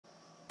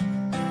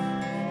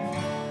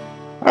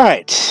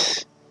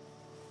Alright.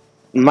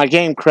 My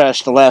game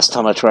crashed the last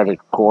time I tried to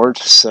record,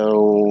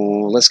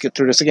 so let's get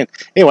through this again.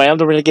 Anyway, I'm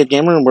the Renegade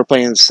Gamer, and we're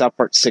playing South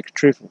Park Stick of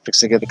Truth. I'm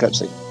fixing to get the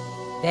cutscene.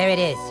 There it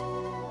is.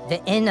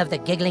 The Inn of the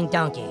Giggling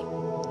Donkey.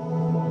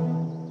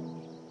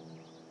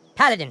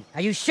 Paladin,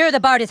 are you sure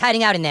the Bard is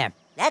hiding out in there?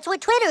 That's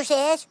what Twitter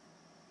says.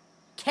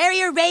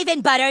 Carrier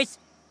Raven, Butters!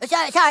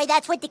 Sorry,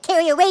 that's what the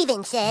Carrier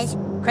Raven says.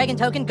 Craig and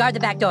Token, guard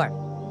the back door.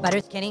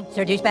 Butters, Kenny,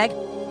 Sir Douchebag,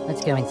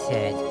 let's go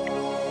inside.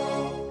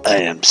 I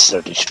am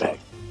Sir Douchebag.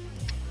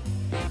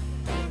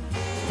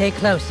 Stay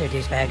close, Sir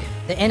Douchebag.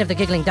 The Inn of the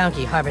Giggling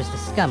Donkey harbors the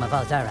scum of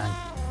Alzaron.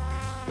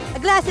 A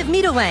glass of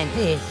meadle wine,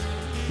 please.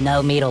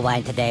 No meadle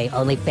wine today,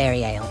 only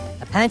fairy ale.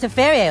 A pint of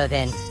fairy ale,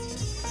 then.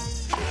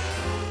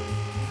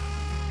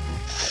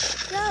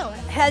 So,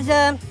 has,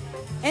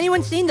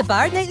 anyone seen the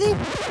Bard lately?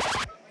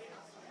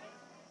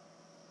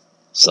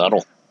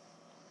 Subtle.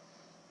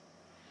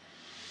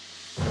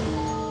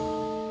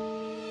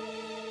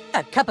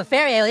 A cup of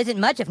fairy ale isn't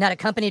much if not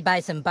accompanied by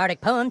some bardic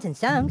poems and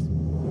songs.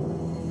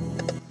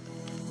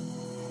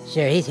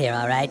 Sure, he's here,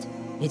 all right.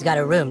 He's got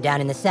a room down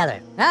in the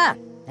cellar. Ah,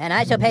 and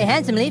I shall pay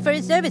handsomely for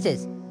his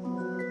services.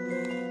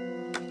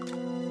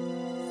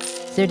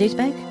 Sir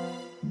Douchebag?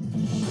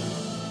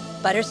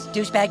 Butters,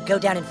 Douchebag, go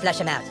down and flush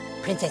him out.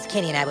 Princess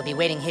Kenny and I will be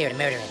waiting here to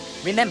murder him.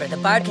 Remember, the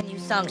Bard can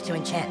use songs to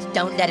enchant.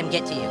 Don't let him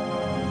get to you.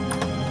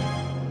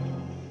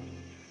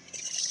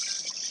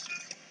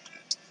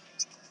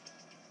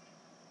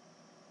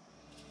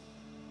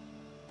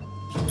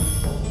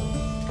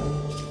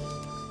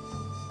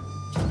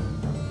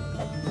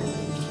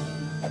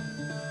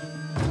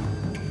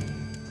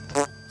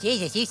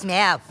 Jesus, you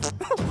smell.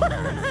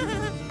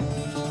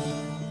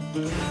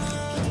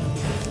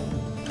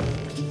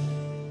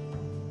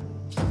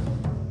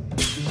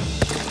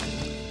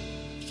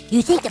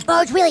 You think the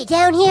Bard's really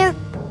down here?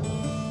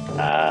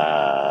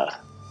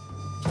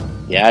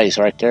 Yeah, he's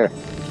right there.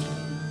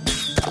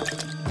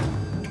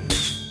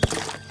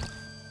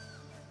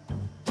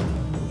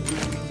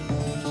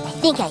 I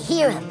think I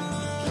hear him.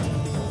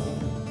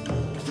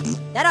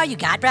 That all you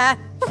got, bruh?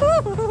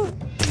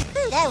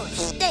 That was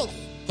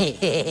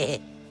stinky.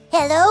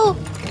 Hello?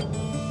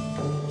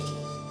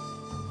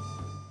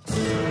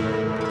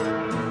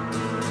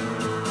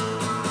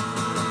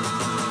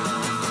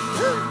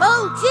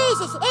 Oh,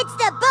 Jesus, it's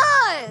the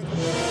Bard!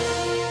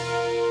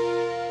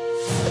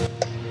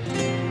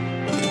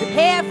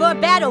 Prepare for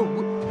battle,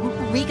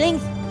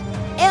 weaklings.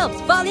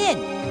 Elves, fall in.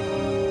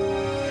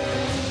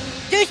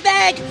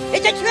 Douchebag,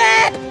 it's a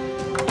trap!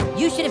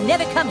 You should have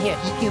never come here,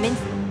 humans.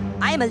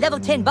 I am a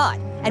level 10 bard,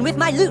 and with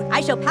my loot,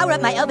 I shall power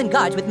up my elven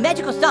guards with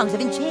magical songs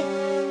of enchant.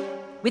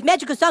 With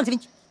magical songs of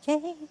enchant.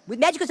 With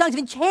magical songs of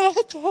enchant.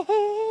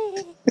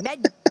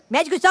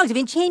 Magical songs of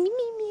enchant.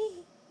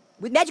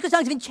 With magical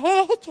songs of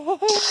enchant.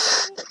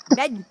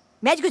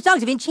 Magical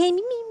songs of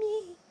enchant.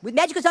 With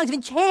magical songs of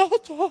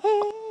enchant.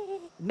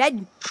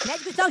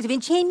 Magical songs of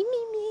enchant.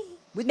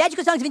 With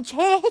magical songs of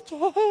enchant.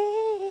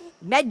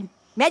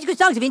 Magical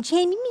songs of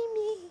enchant.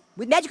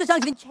 With magical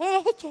songs of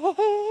enchant.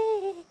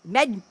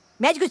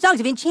 Magical songs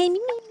of enchant.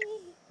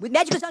 With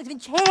magical songs of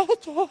enchant.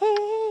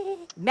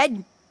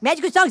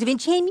 Magical songs of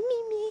enchantment.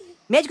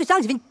 Magical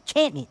songs of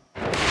enchantment.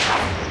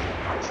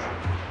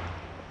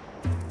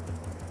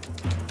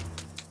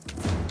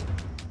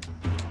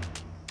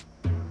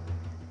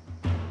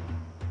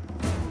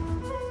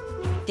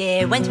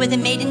 There once was a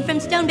maiden from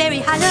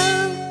Stoneberry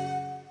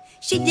Hollow.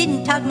 She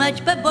didn't talk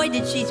much, but boy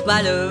did she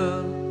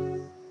swallow.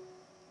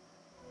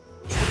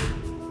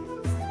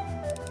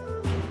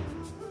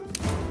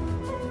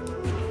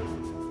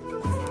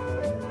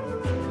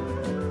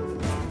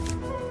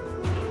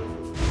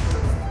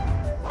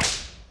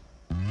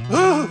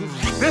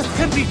 This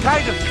can be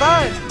kind of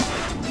fun!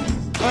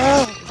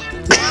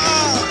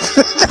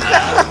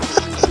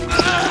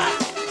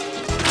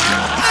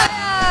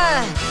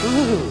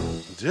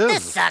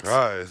 This sucks.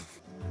 Christ.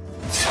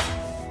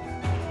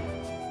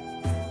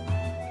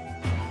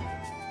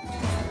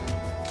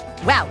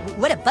 Wow,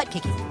 what a butt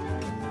kicking.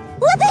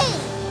 Whoopee!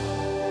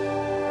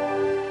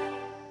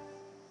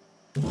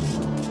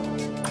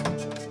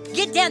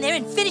 Get down there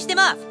and finish them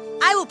off.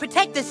 I will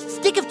protect the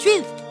Stick of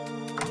Truth.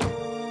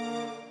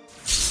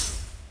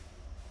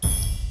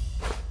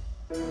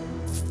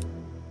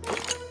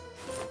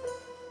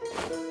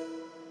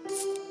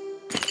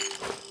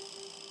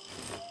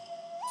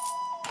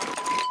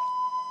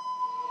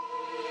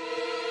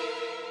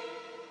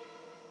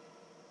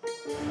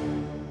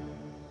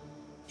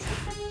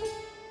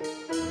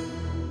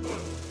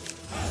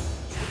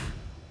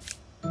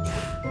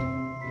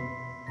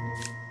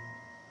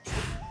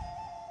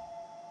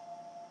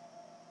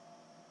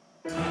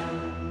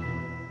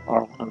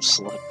 R1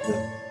 selected.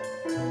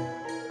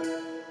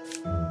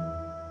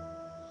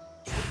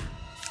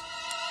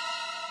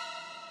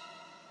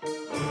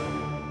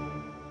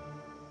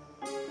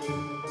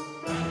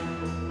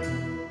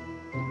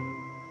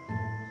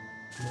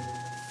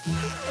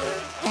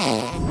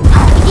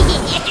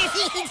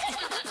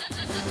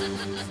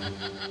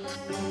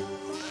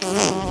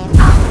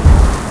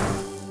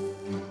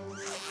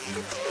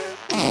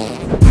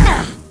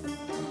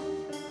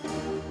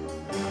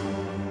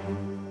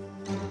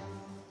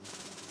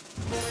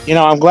 You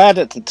know, I'm glad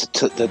that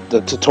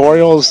the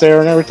tutorial is there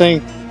and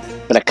everything,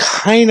 but I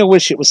kind of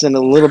wish it was in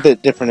a little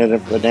bit different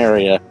of an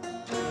area,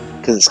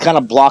 because it's kind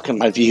of blocking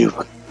my view.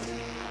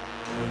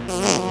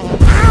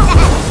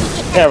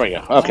 There we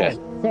go. Okay. Hey,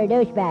 Sir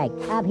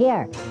Douchebag, up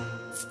here.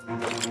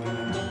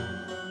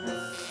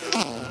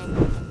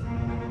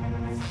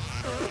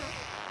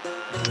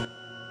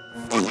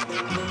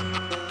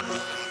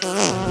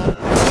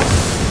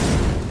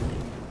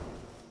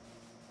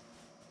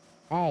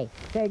 Hey,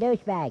 Sir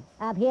Douchebag,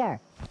 up here.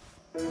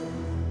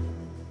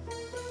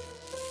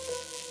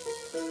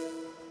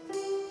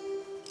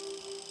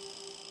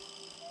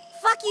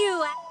 Fuck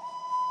you!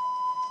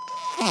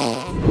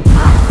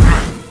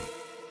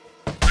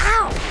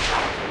 Ow!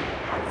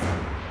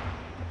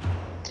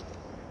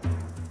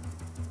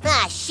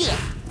 Ah, shit!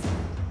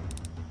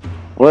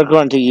 We're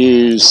going to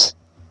use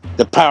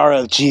the power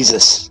of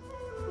Jesus.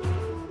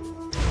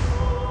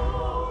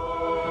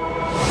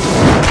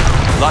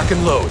 Lock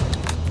and load.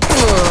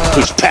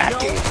 He's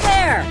packing.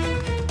 There!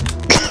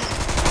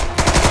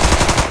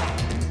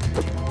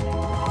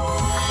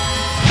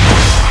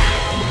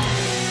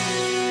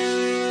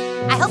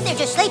 I hope they're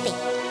just sleeping.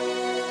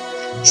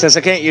 Since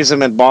I can't use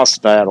them in boss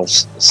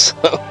battles, so...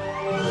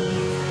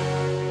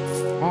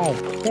 Hey,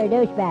 Sir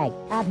Douchebag,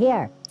 up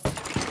here.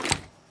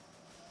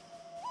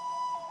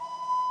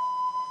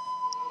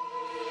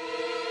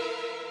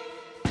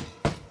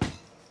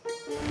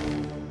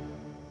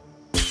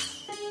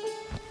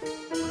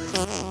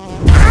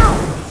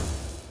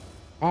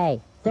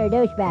 Hey, Sir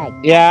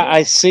Douchebag. Yeah,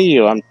 I see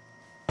you. I'm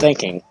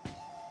thinking.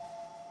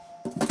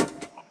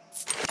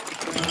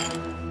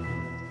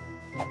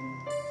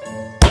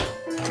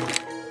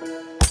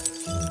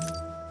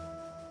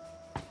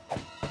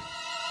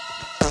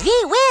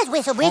 Gee whiz,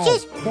 Whistle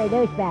Bridges! Hey, Sir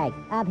Douchebag,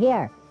 up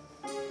here.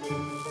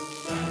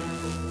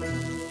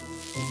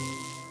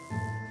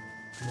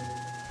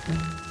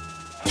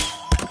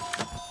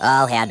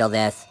 I'll handle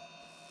this.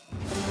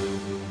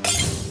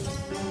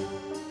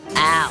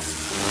 Ow.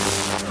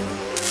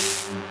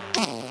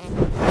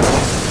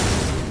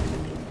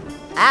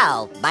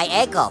 Ow, my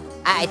ankle.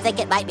 I think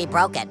it might be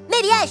broken.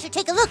 Maybe I should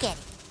take a look at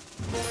it.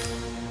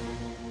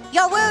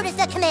 Your word is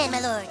the command, my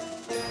lord.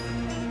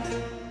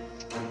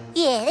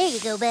 Yeah, there you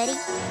go, buddy.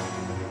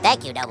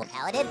 Thank you, Noble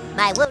Paladin.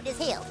 My wound is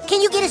healed.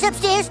 Can you get us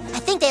upstairs? I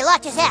think they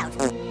locked us out.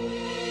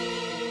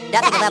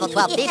 Nothing a level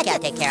 12 thief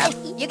can't take care of.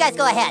 You guys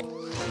go ahead.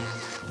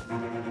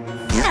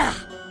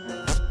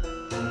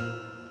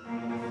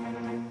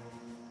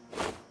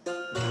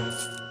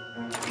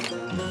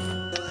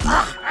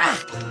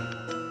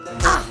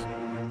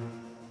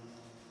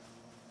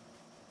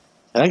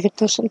 Can I get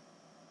this one?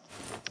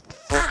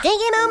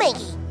 Dinky mo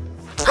minky.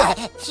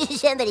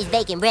 Somebody's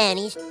baking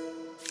brownies.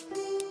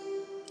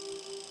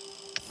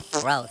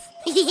 Gross.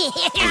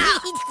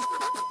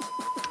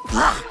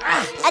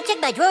 I'd check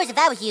my drawers if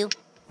I was you.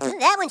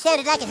 That one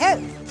sounded like it hurt.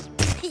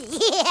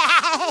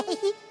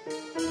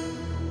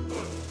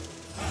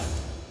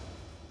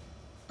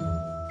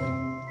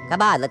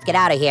 Come on, let's get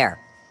out of here.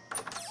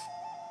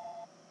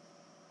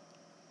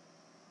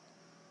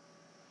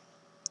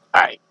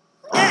 Alright.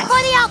 For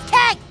the elf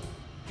keg!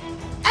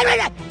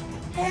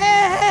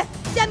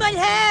 Someone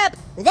help!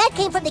 That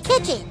came from the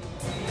kitchen.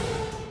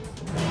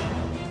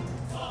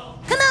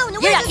 Come on, the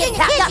You're not wizard's in getting the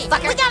tapped up, kitchen.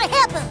 fucker. We gotta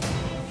help him.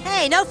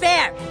 Hey, no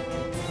fair!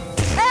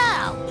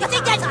 Oh, You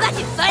think that's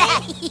fucking funny?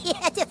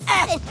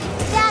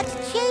 That's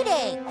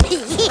cheating.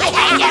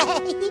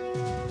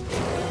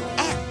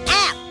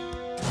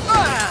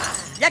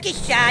 Lucky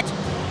shot!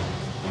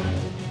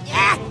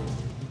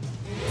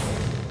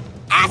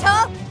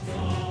 Asshole!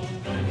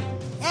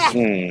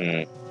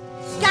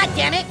 God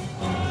damn it!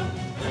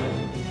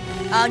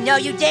 Oh no,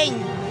 you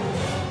didn't!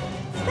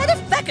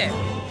 Motherfucker!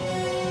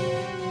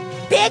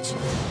 Bitch!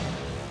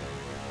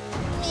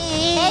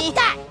 Take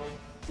that.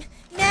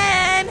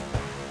 Man!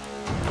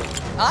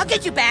 I'll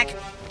get you back!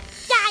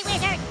 Die,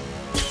 wizard.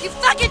 You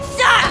fucking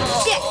suck!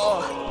 Shit!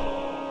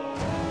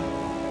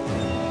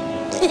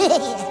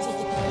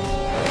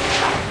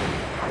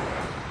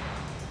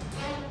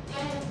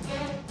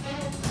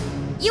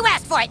 You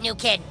asked for it, new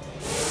kid.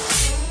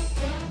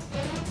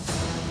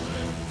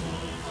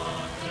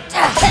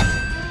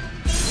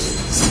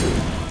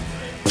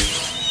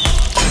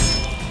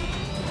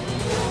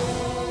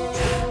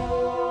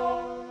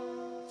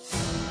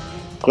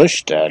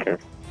 Push dagger.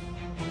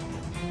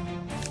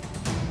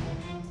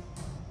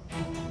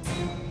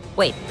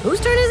 Wait, whose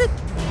turn is it?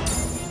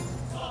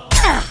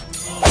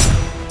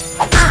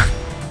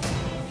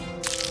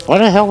 Why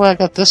the hell I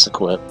got this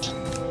equipped?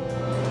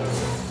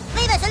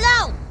 Leave us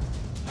alone.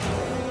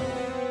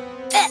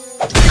 Hey,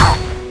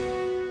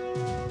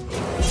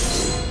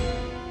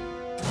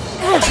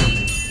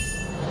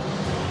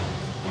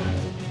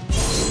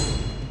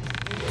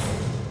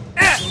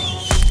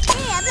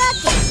 I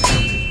blocked it.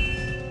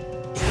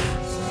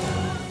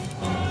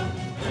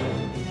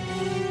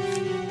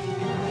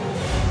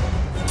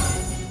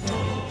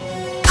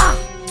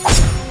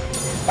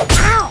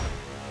 Ow!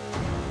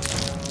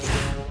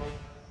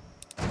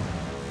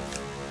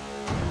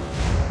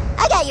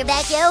 I got your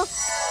back, yo.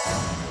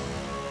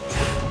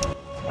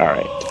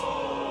 Alright.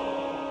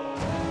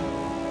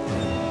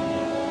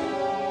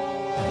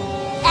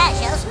 I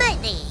shall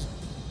smite thee.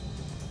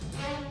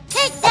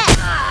 Take that!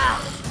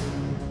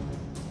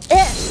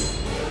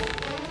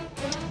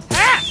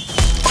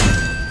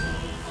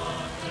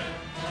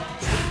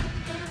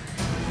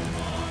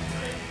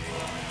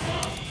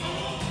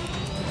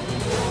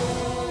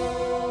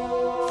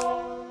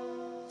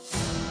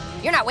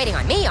 You're not waiting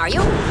on me, are you?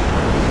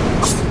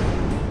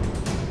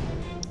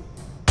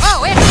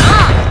 Oh, it's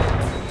on!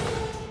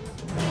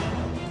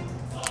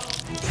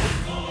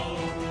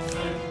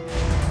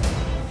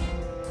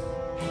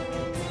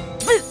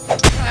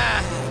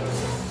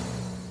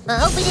 I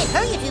hope we didn't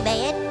hurt you too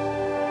bad.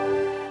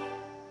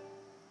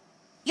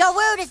 Your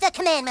word is the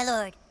command, my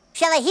lord.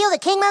 Shall I heal the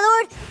king, my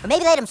lord? Or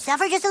maybe let him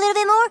suffer just a little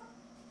bit more?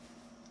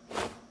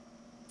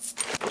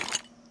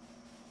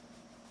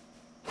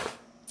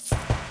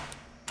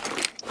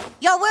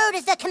 Your word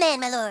is the command,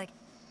 my lord.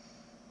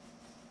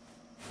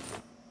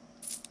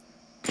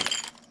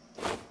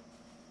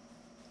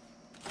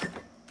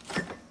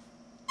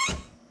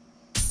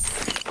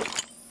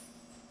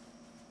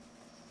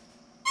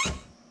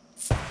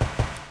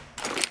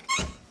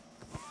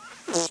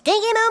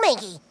 Stinky Mo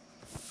Minky.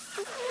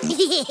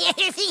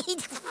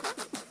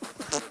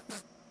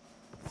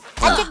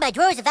 I'd check my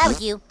drawers if I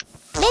was you.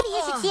 Maybe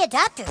you should see a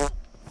doctor.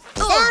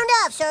 Sound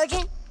off,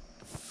 Sergeant.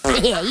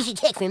 Yeah, you should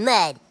check for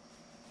mud.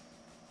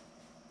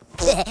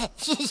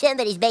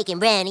 Somebody's baking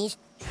brownies.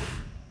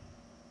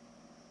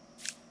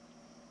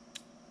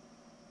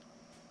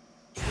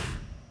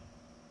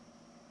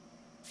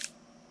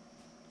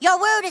 Your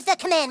word is the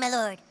command, my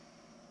lord.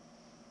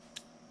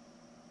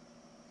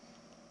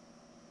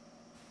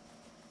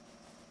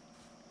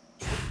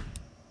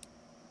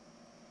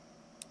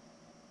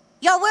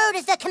 Your word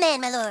is the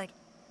command, my lord.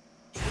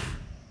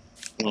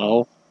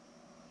 No.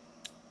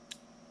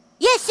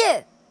 Yes,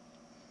 sir.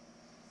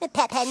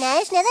 Pat, pat,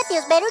 nice. Now that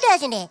feels better,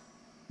 doesn't it?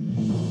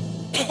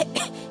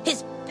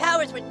 His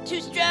powers were too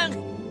strong.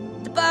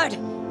 The bard,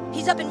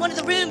 he's up in one of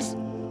the rooms.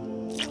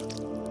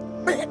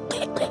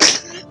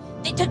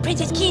 They took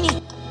Princess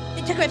Keene.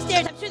 They took her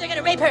upstairs. I'm sure they're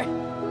gonna rape her.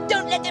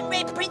 Don't let them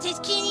rape Princess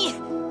Keene.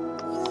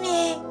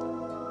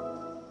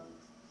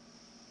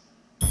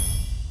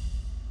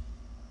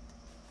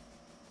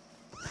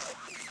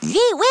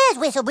 Gee whiz,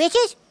 Whistle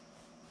Britches.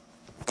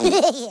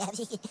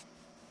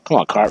 Come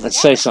on, Cartman,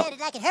 say That something.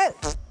 sounded like it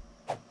hurt.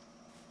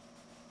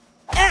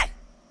 Ah!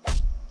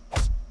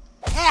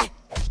 Ah!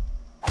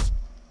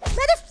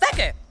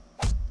 Motherfucker!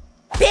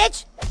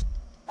 Bitch!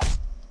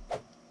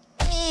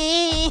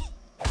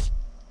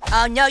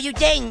 Oh, no, you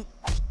didn't.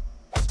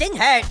 Didn't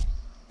hurt.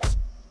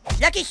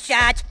 Lucky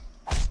shot.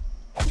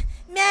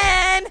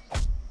 Ma'am!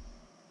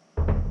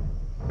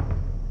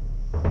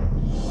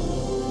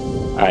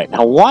 Alright,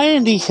 now why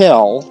in the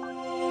hell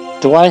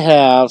do I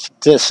have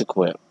this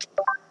equipped?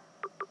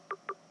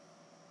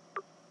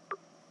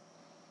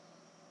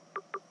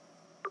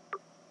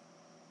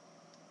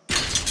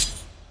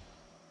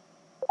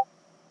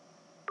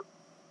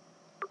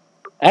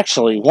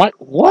 Actually, what?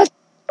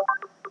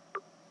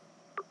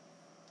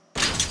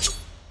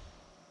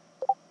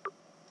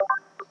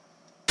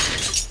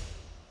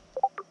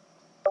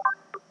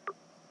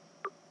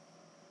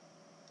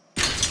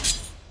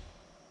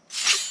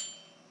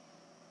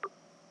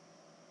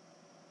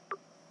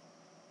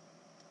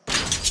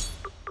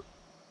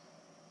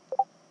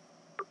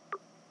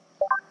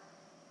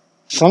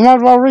 Some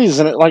odd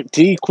reason it like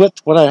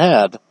de-equipped what I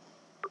had.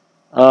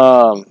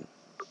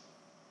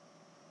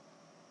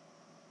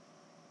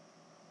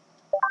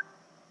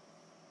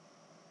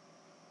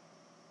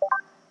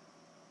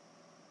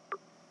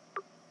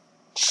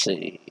 Let's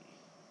see.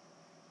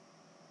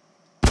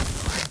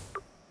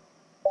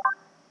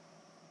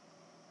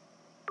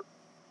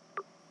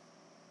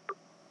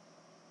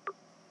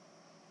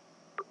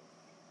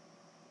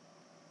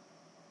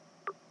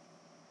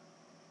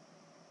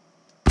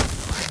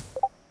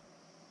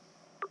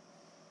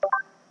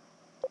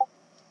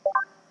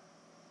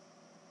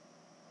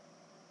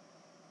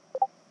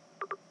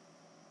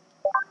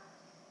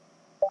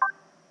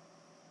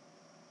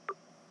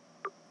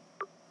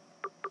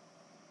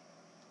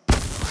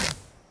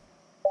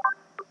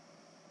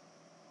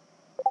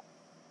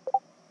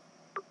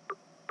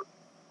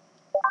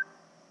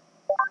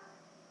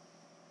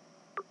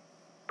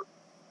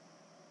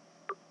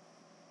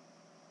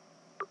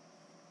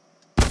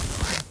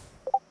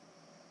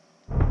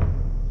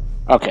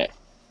 Okay.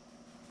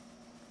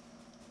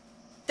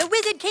 The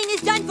Wizard King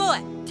is done for!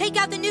 Take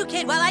out the new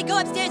kid while I go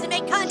upstairs and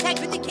make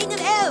contact with the King of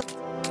Elves!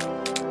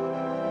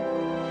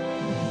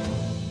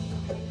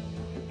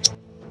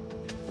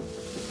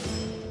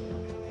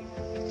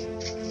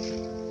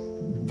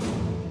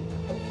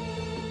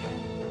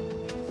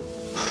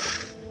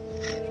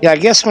 Yeah, I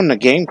guess when the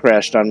game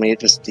crashed on me,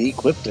 it just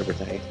de-equipped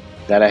everything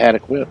that I had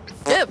equipped.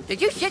 Dude,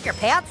 did you shit your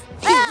pants?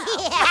 A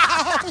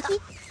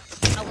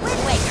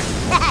Wind Waker!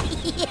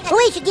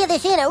 We should give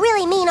this in a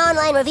really mean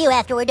online review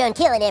after we're done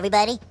killing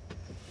everybody.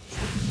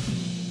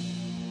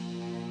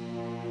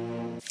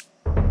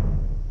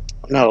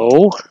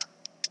 No.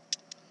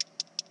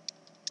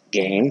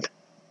 Game,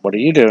 what are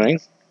you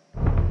doing?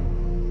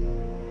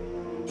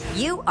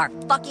 You are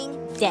fucking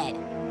dead.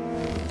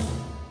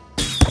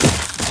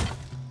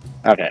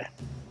 Okay.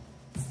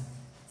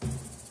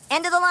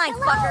 End of the line,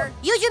 fucker.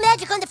 Use your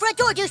magic on the front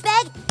door,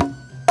 douchebag.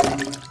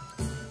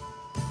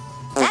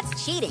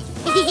 That's cheating.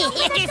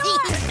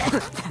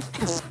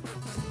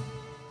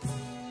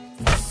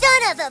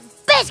 Son of a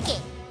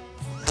biscuit!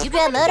 You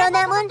grab mud on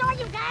that one?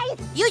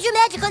 Use your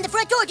magic on the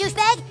front door,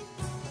 douchebag.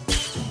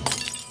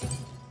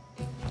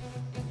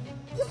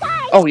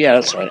 Oh yeah,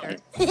 that's right.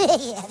 For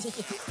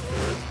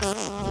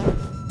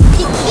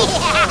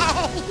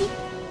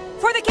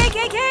the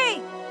KKK!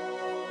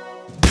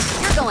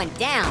 You're going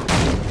down.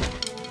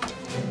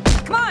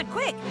 Come on,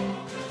 quick!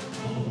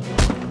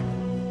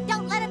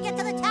 Don't let him get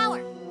to the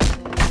tower.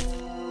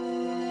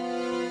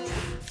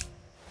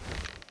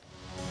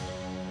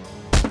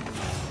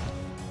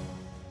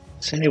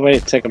 Is there any way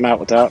to take them out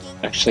without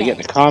actually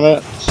getting the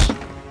comments?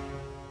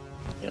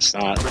 Guess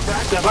not.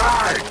 Protect the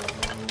barn!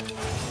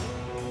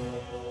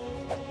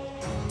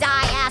 Die,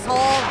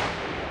 asshole!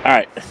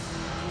 Alright.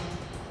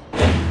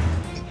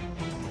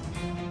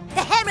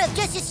 The hammer of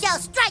justice shall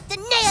strike the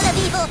nail of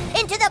evil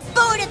into the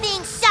board of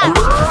being soured.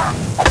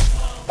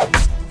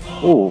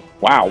 Ooh,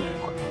 wow.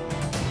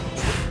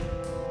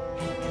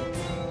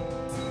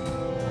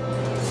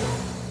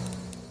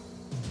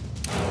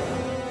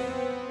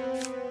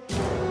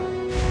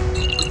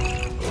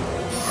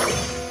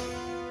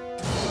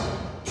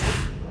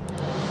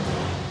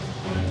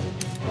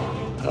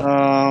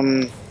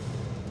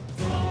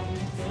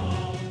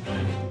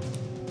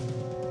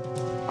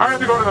 I have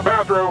to go to the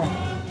bathroom.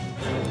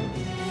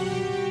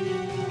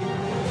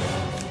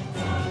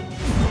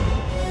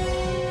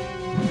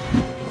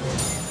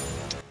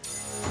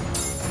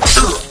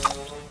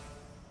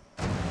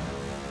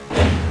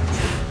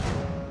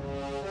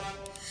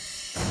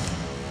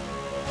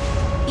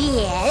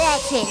 Yeah,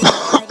 that's it.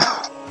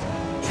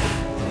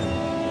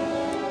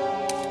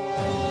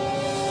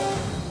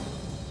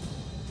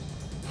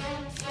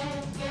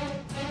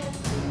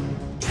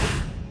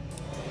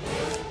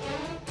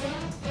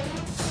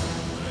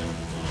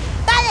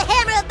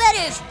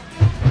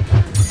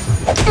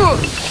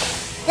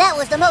 That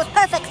was the most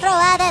perfect throw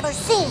I've ever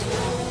seen.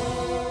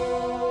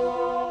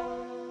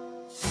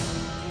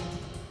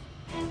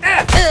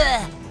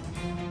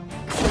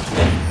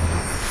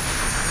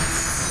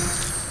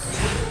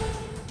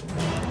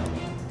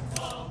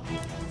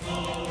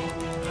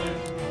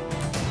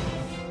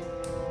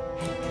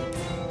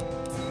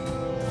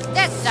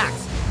 That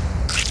sucks.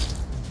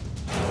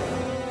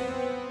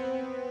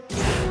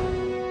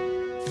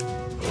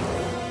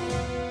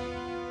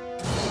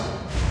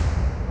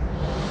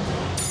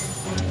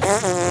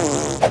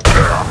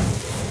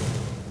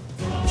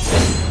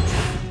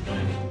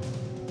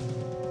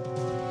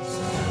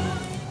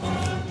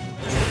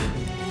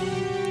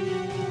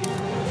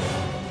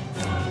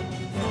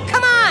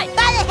 Come on!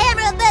 By the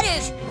hammer of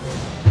Bedush!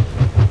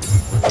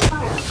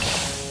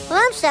 Well,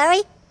 I'm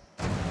sorry.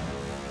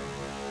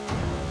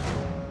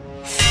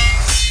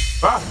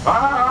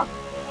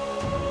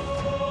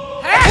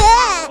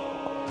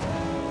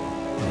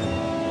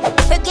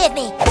 Forgive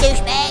me,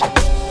 douchebag.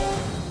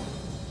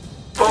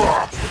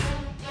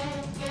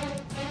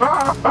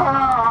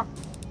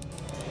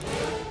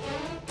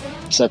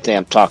 Where's that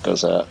damn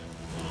tacos at?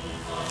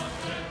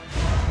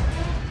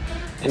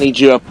 I need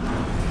you up.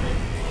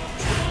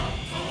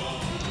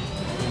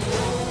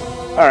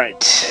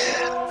 Alright.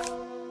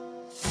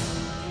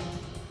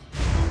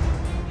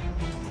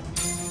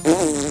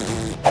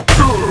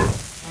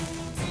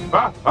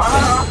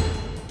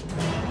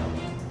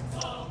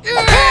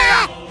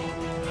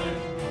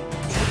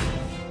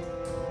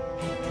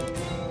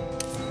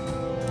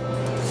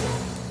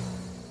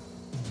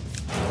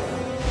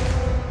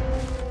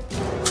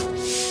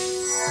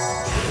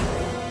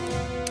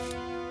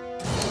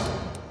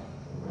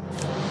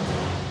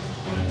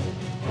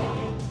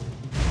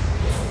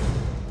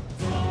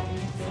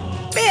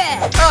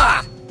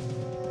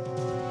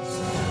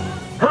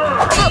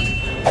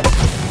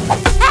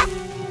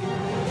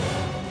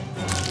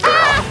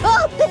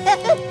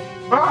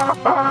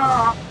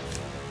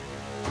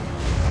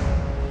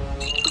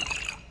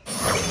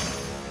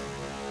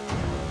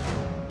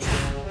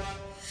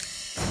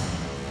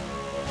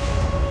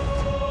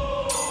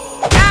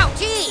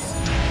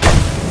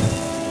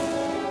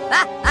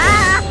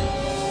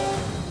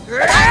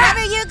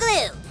 Cover your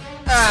glue.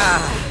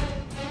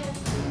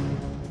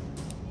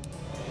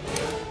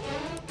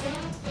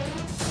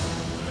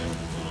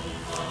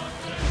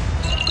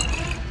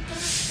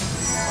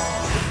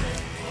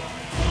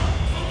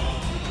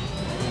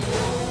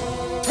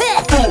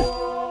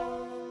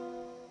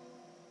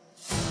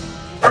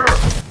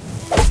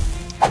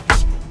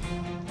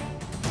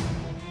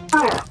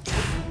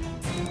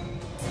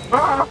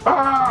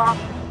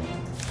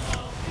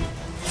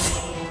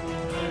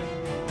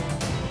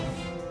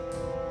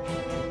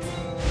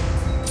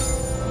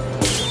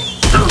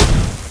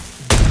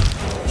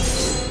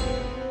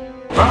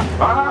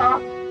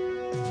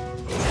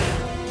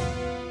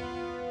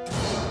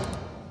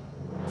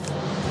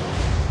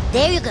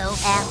 There you go,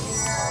 Al.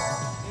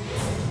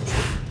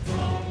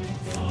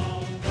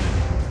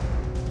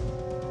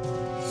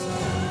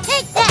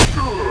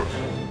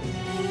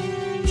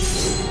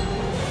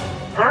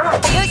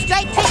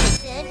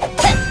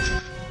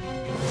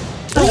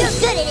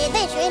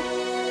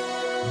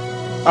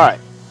 Alright.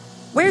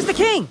 Where's the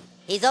king?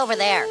 He's over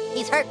there.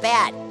 He's hurt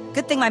bad.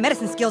 Good thing my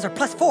medicine skills are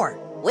 +4.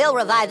 We'll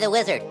revive the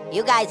wizard.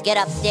 You guys get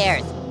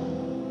upstairs.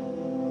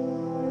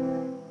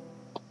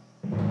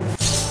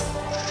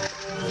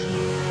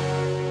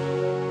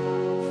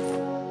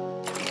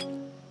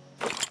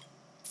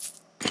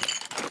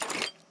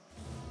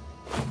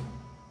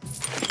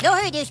 No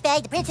hurry,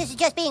 douchebag. The princess is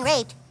just being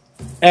raped.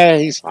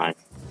 He's fine.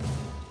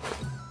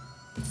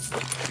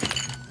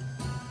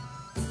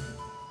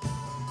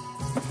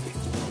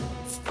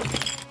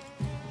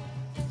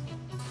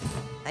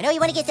 I know you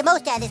want to get the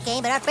most out of this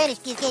game, but our friend is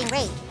getting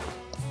raped.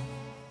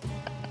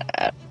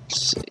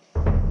 Let's see.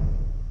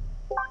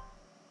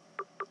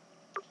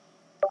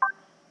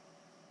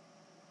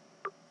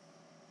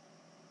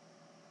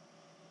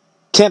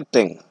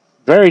 Tempting.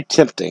 Very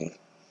tempting.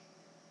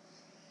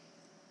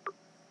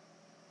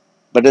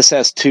 But this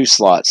has 2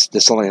 slots.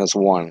 This only has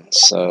 1,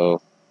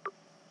 so...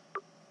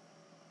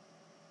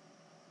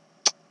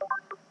 I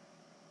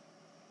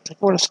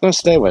think we're just going to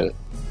stay with it.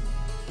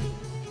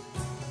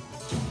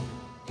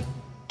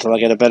 Until I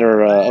get a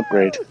better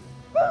upgrade.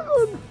 We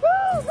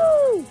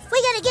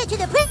gotta get to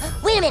the prince.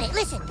 Wait a minute,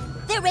 listen.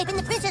 They're raping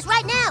the princess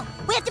right now.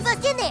 We have to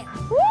bust in there.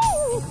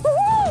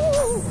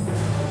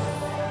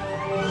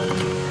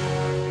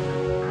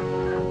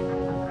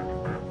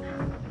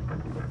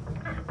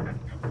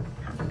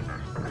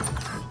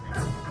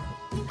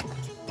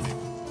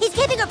 He's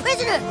keeping her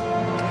prisoner.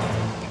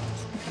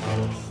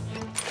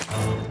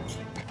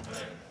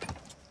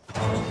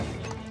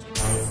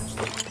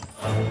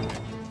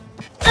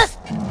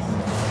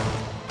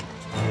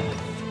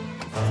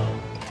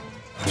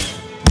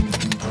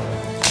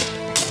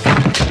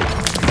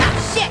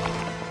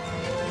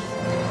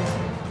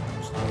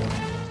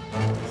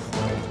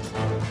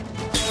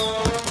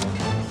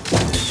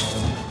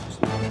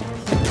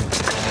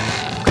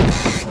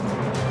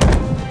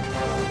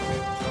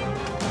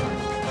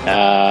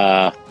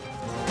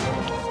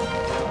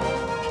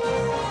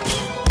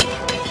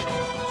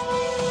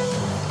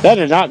 That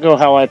did not go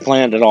how I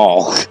planned at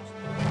all. Good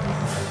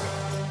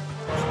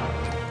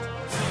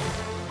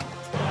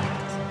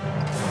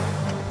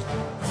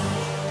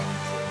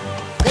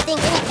thing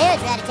Vinny's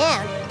parents are out of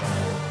town.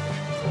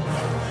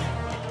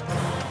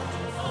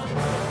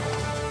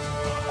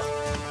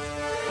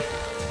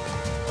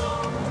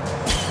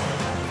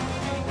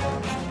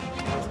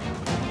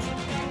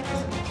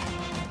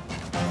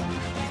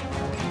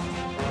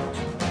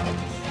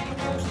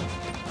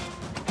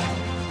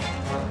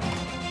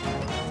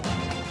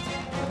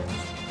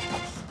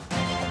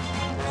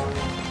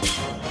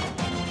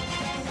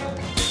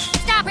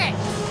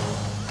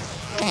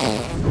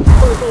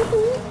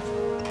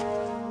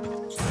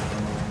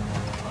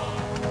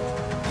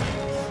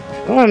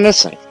 What am I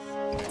missing?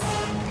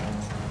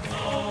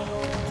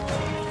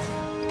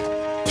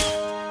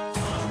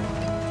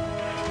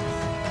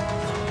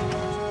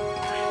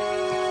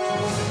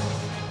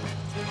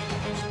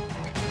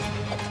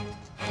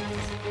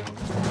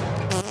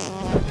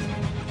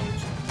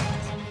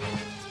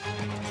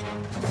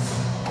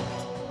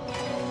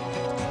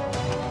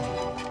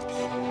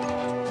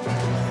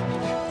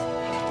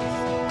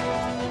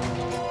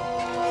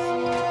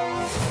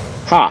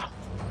 Ha!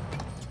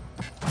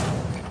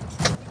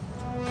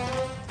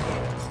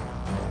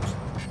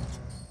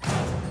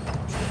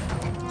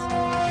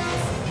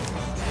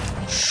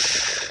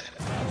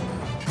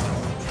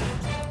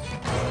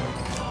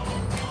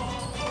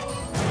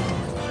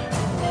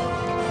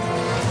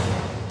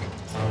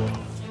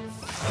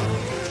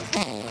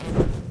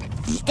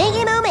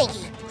 Stinky Moo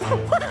Minky.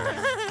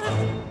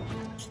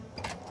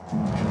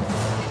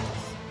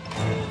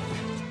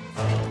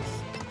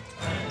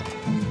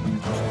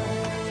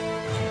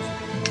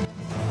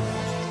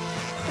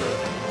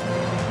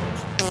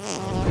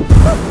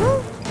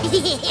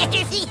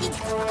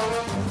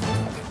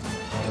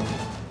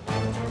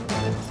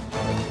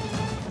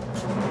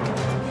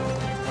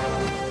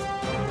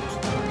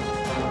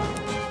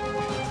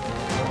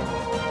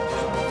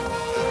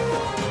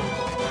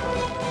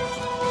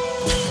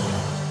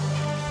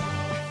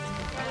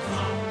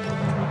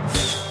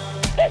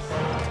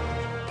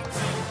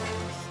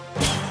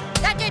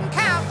 That didn't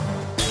count.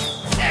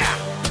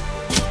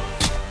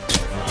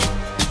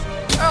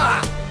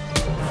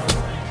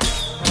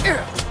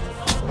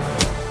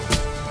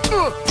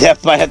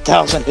 Death by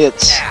 1,000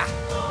 hits.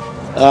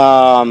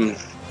 I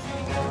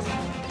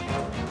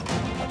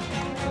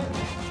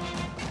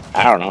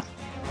don't know.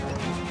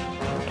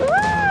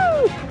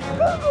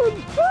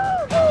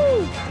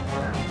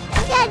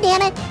 God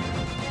damn it.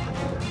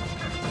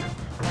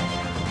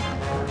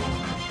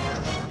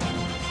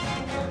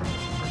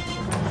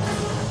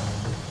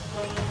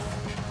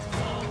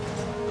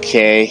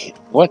 Okay,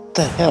 what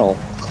the hell?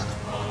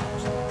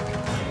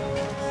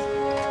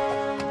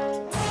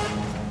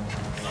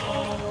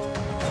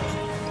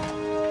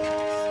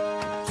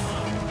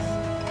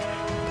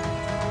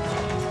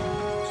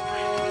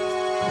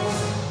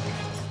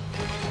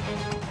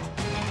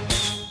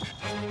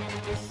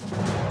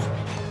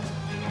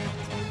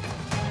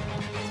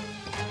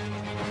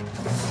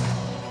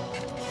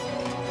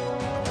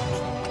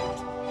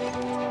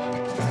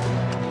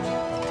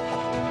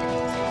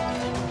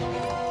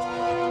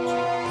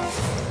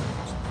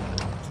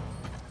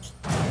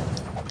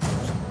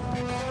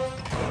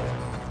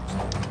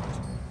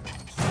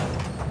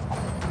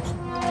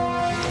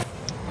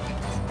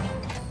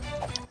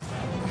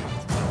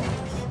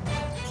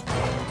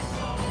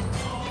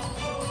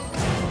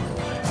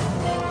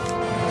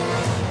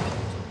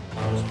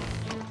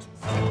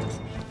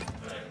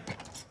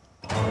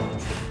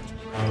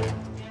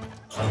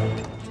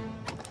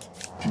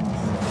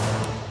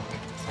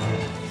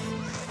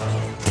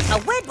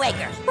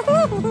 Windbreaker.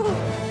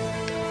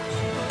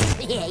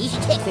 Yeah, you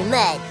should kick for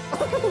mud.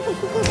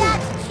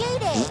 That's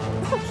cheating.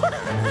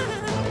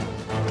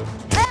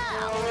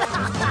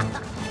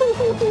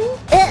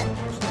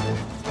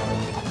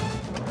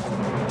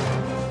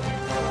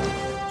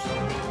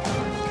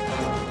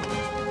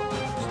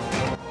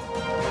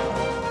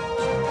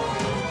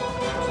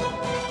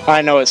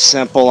 I know it's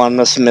simple, I'm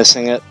just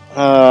missing it.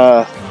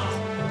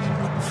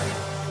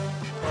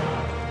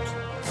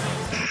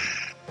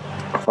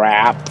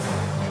 Crap.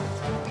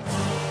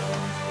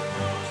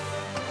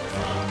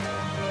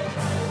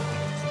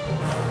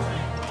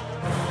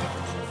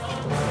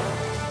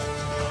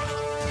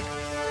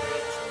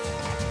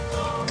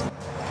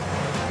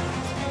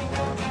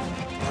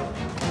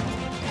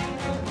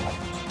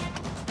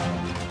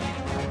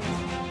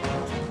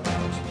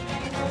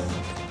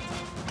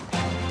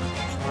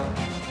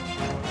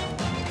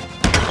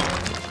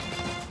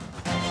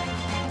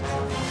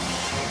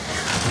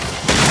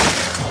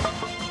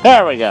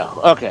 There we go.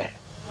 Okay.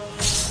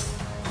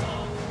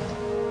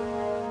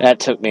 That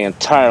took me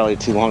entirely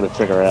too long to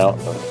figure out.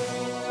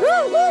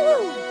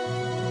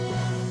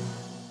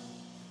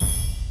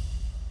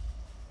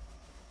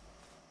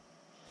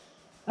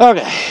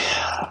 Okay.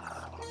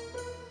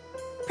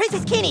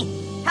 Princess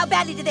Kenny, how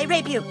badly did they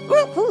rape you?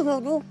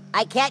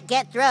 I can't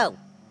get through.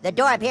 The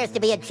door appears to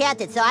be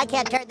enchanted, so I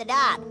can't turn the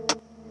knob.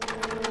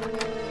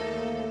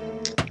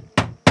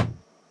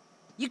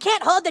 You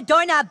can't hold the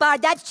doorknob,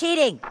 Bard. That's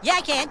cheating. Yeah,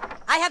 I can.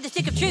 I have the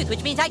stick of truth,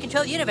 which means I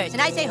control the universe,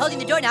 and I say holding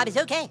the doorknob is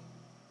okay.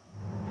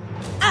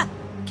 Ah!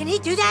 Can he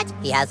do that?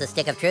 He has a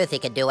stick of truth. He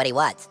can do what he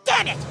wants.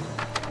 Damn it!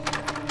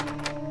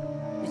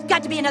 There's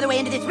got to be another way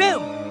into this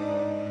room.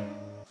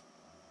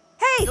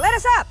 Hey, let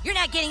us up! You're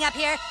not getting up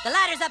here. The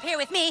ladder's up here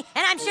with me,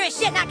 and I'm sure as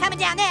shit not coming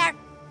down there.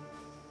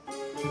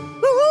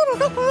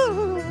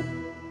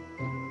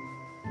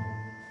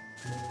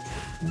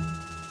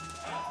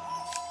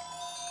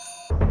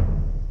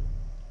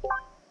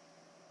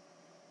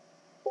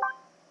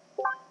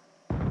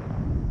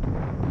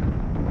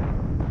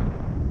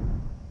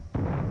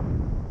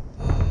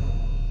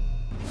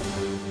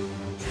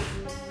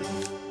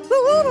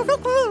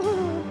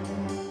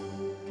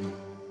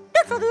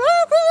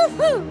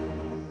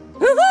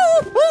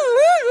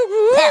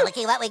 Well,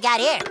 looky what we got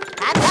here.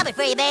 I'm coming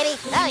for you, baby.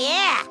 Oh,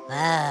 yeah.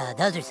 Ah,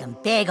 those are some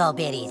big old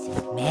biddies.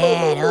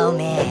 Man, oh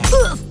man.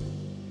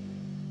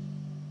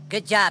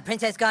 Good job,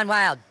 Princess Gone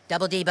Wild.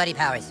 Double D buddy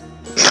powers.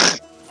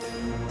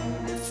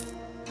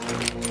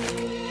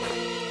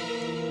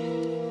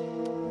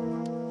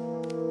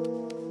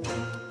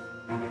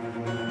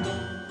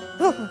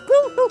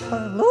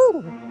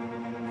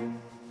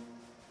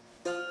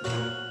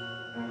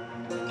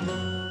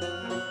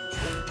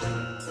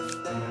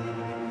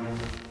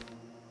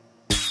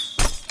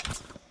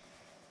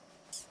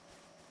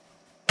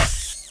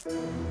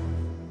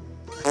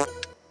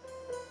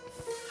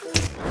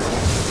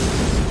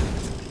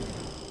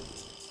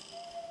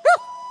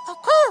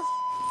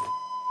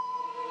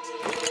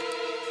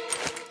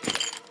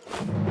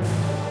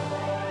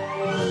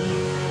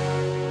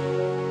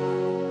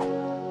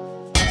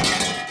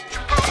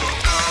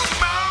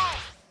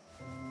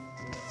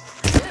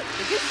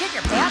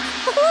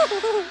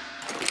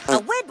 A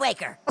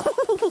Windbreaker.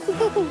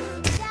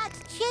 That's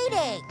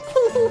cheating.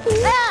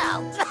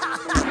 No.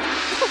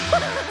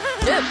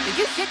 Dude, did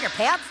you shit your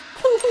pants?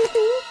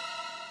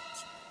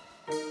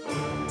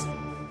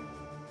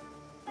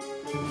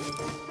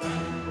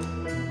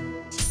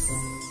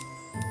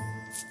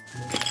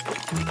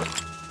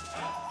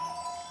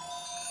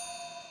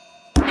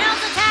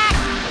 Now's attack.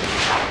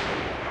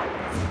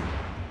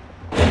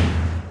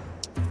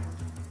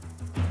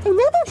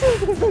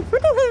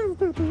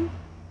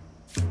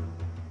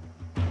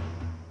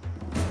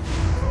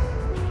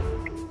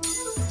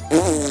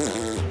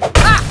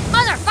 Ah,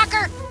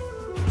 motherfucker!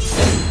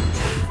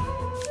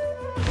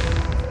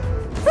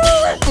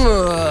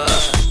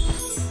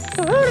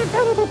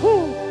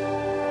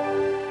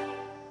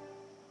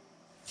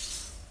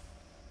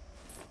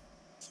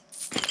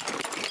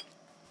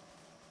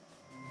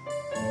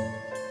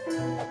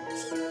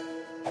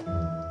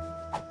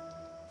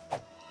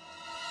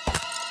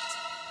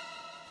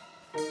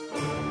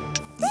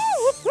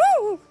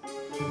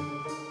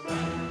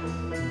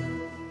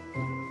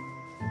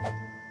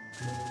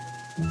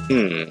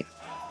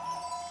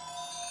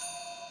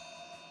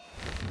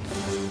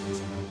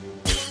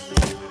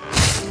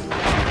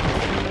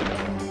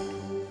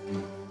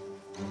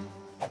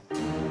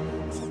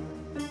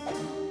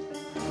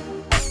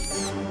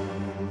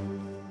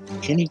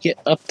 Can you get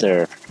up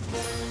there?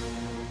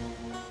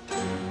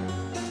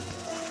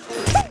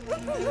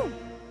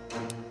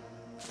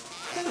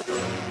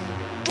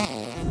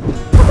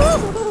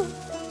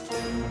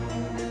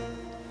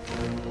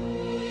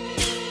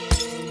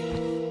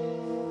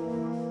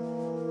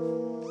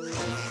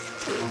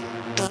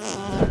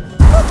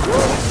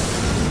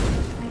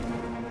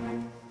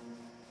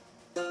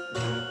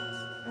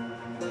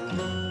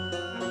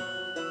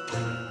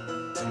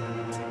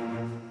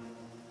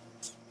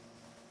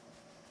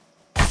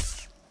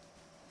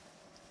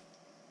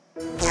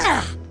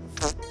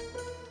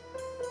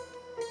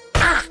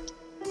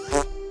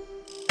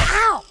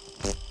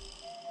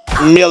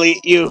 Millie,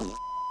 you.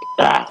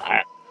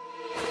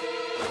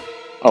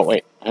 Oh,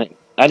 wait.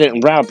 I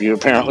didn't rob you,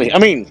 apparently. I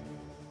mean,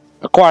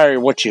 acquire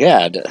what you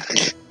had.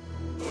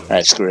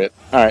 Alright, screw it.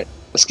 Alright,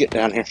 let's get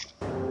down here.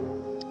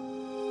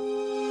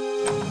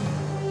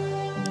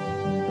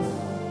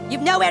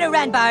 You've nowhere to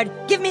run, Bard.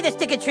 Give me the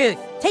stick of truth.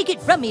 Take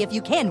it from me if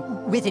you can,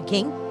 Wizard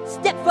King.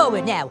 Step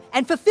forward now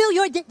and fulfill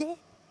your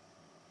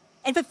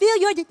and fulfill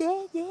your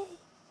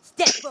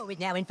Step forward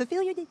now and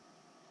fulfill your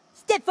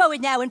Step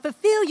forward now and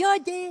fulfill your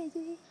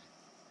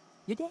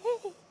Your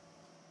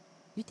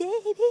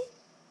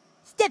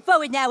Step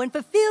forward now and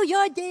fulfill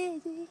your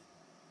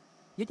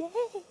Your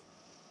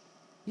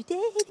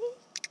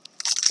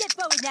Step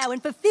forward now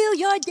and fulfill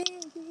your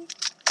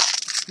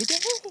Your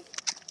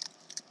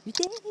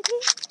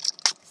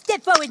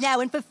Step forward now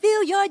and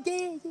fulfill your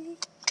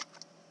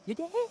Your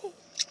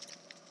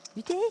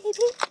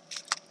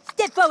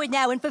Step forward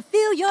now and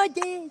fulfill your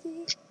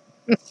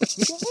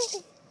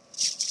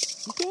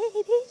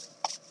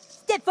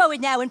Step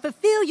forward now and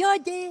fulfill your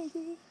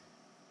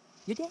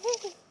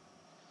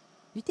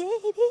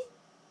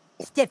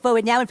Step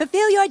forward now and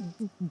fulfill your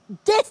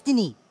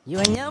destiny. You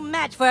are no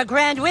match for a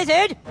grand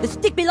wizard. The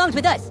stick belongs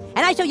with us, and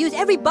I shall use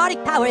every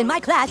bardic power in my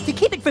class to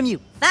keep it from you.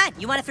 Fine,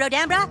 you want to throw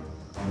down, brah?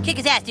 Kick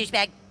his ass,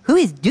 douchebag. Who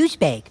is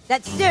douchebag?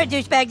 That's Sir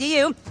Douchebag to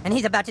you, and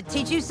he's about to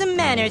teach you some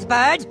manners,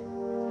 Bard.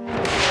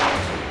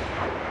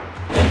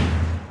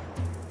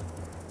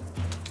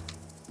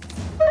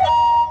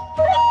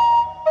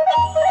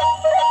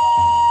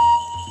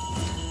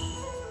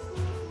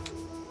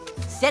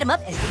 Set him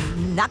up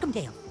and knock him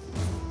down.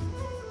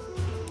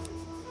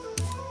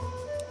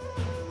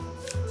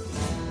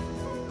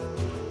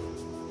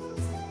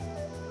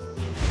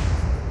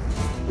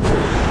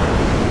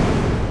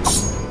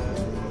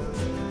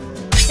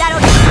 That all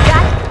you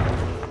got?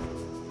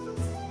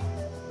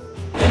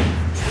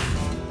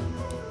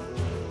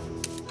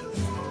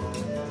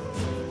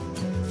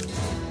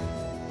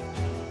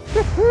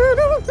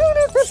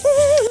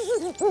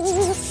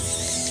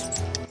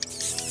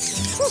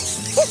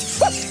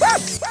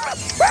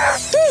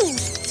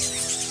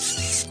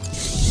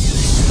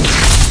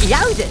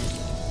 Yowza!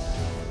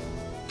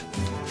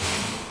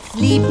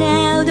 Sleep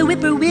now, the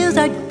whippoorwills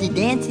are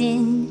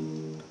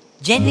dancing.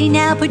 Gently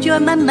now, put your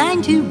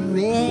mind to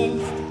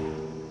rest.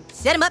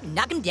 Set him up,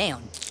 knock him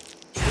down.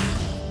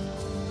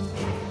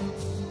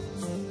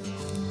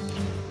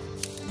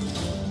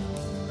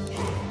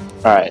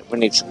 Alright, we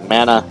need some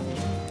mana.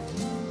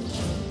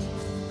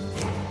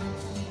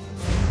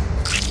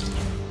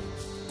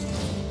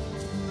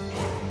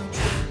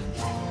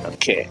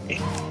 Okay.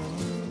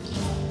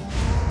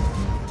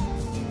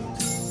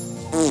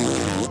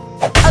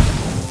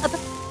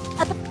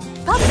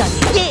 Pops on me,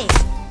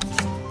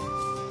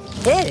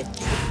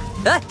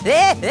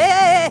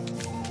 yeah!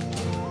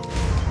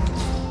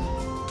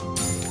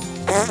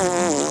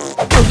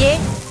 Oh yeah?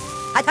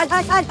 Hot.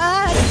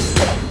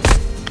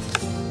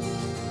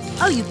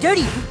 Oh, you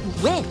dirty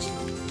wench.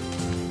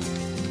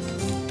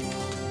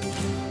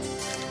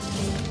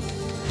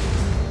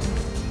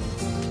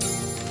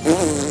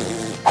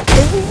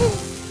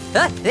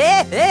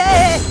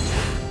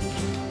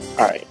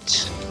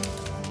 Alright.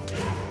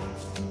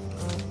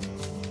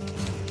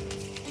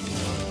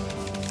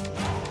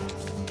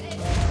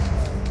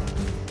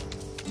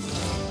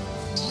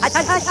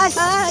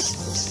 Hot.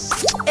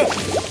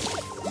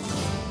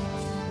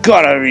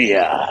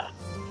 Gonorrhea.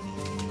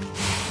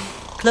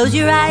 Close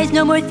your eyes,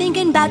 no more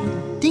thinking about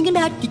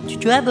your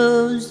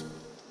troubles.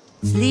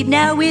 Sleep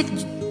now with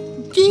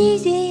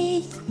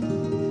Jesus,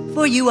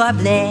 for you are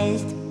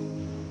blessed.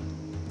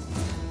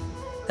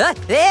 Hot.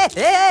 Let's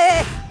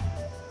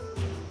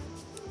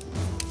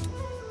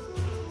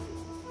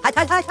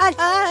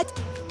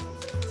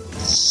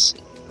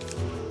see.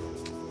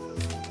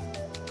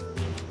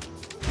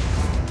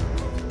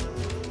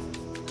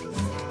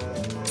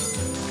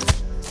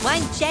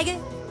 Swine shagger.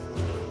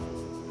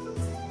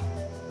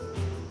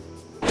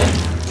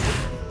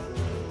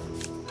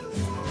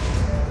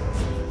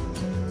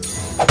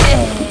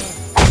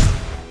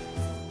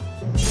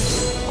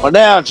 One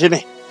down,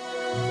 Jimmy.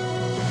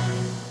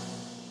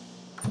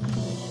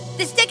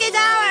 The stick is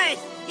ours!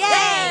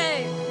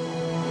 Yay!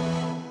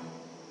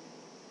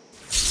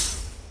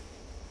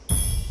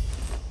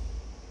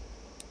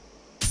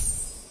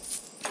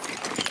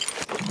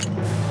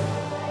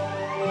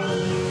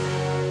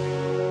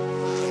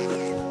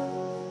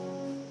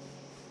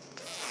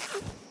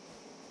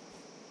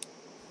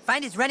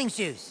 Find his running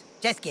shoes.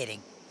 Just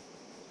kidding.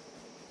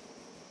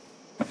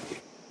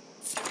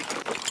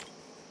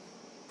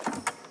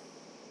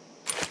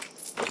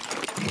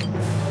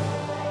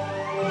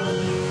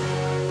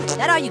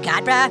 That all you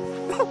got, bruh?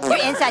 Your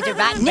insides are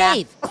rotten,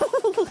 Knave.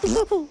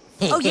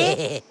 Oh,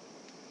 yeah?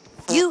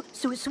 You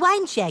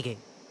swine shagger.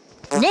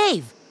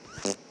 Knave.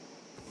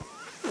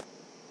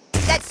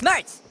 That's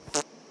smarts.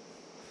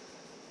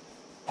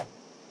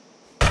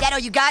 That all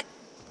you got?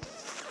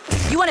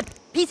 You want a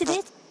piece of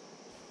this?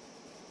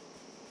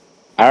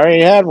 I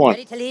already had one.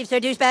 Ready to leave, Sir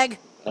Douchebag?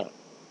 Oh.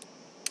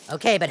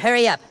 Okay, but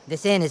hurry up.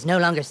 This inn is no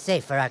longer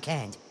safe for our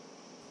kind.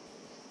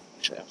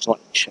 Actually, I was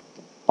wanting to check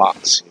the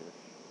box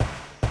here.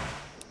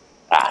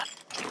 Ah.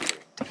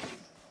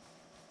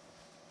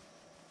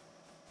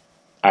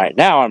 Alright,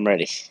 now I'm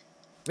ready.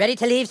 Ready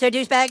to leave, Sir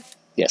Douchebag?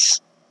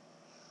 Yes.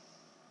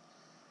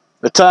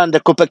 Return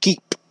to Kupa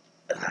Keep.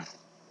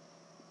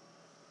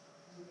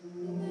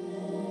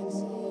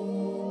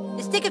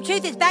 The stick of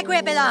truth is back where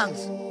it belongs.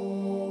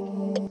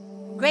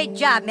 Great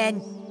job,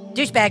 men.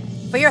 Douchebag,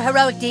 for your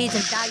heroic deeds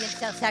and valiant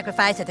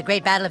self-sacrifice at the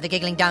Great Battle of the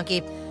Giggling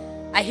Donkey,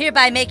 I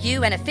hereby make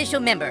you an official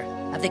member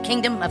of the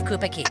Kingdom of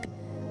Kupa Keep.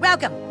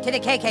 Welcome to the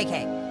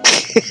KKK.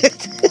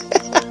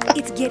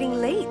 It's getting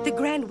late. The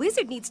Grand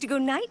Wizard needs to go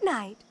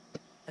night-night.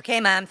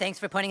 Okay, Mom, thanks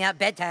for pointing out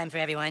bedtime for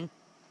everyone.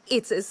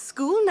 It's a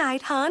school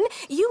night, hon.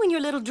 You and your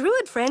little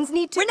druid friends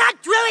need to... We're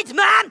not druids,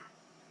 Mom!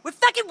 We're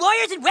fucking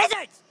warriors and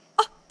wizards!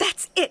 Oh,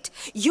 that's it.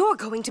 You're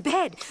going to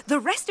bed.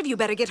 The rest of you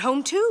better get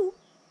home, too.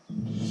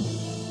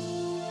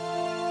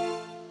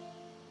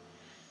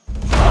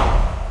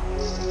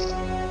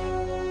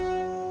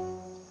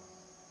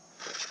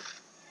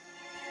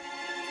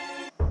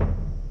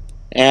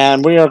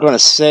 And we are going to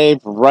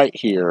save right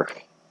here.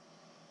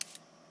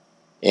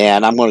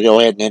 And I'm going to go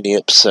ahead and end the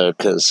episode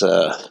because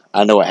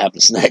I know what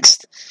happens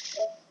next.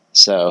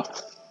 So,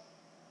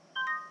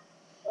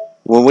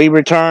 when we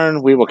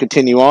return, we will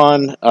continue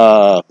on.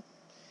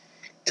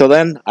 Till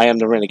then, I am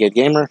the Renegade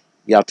Gamer.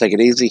 Y'all take it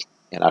easy,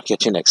 and I'll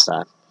catch you next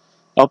time.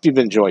 I hope you've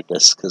enjoyed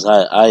this, because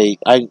I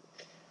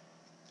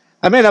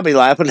may not be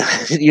laughing.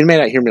 You may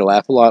not hear me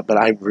laugh a lot, but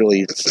I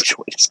really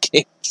enjoy this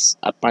game.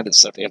 I find it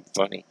so damn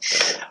funny.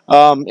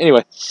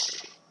 Anyway,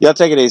 y'all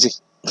take it easy.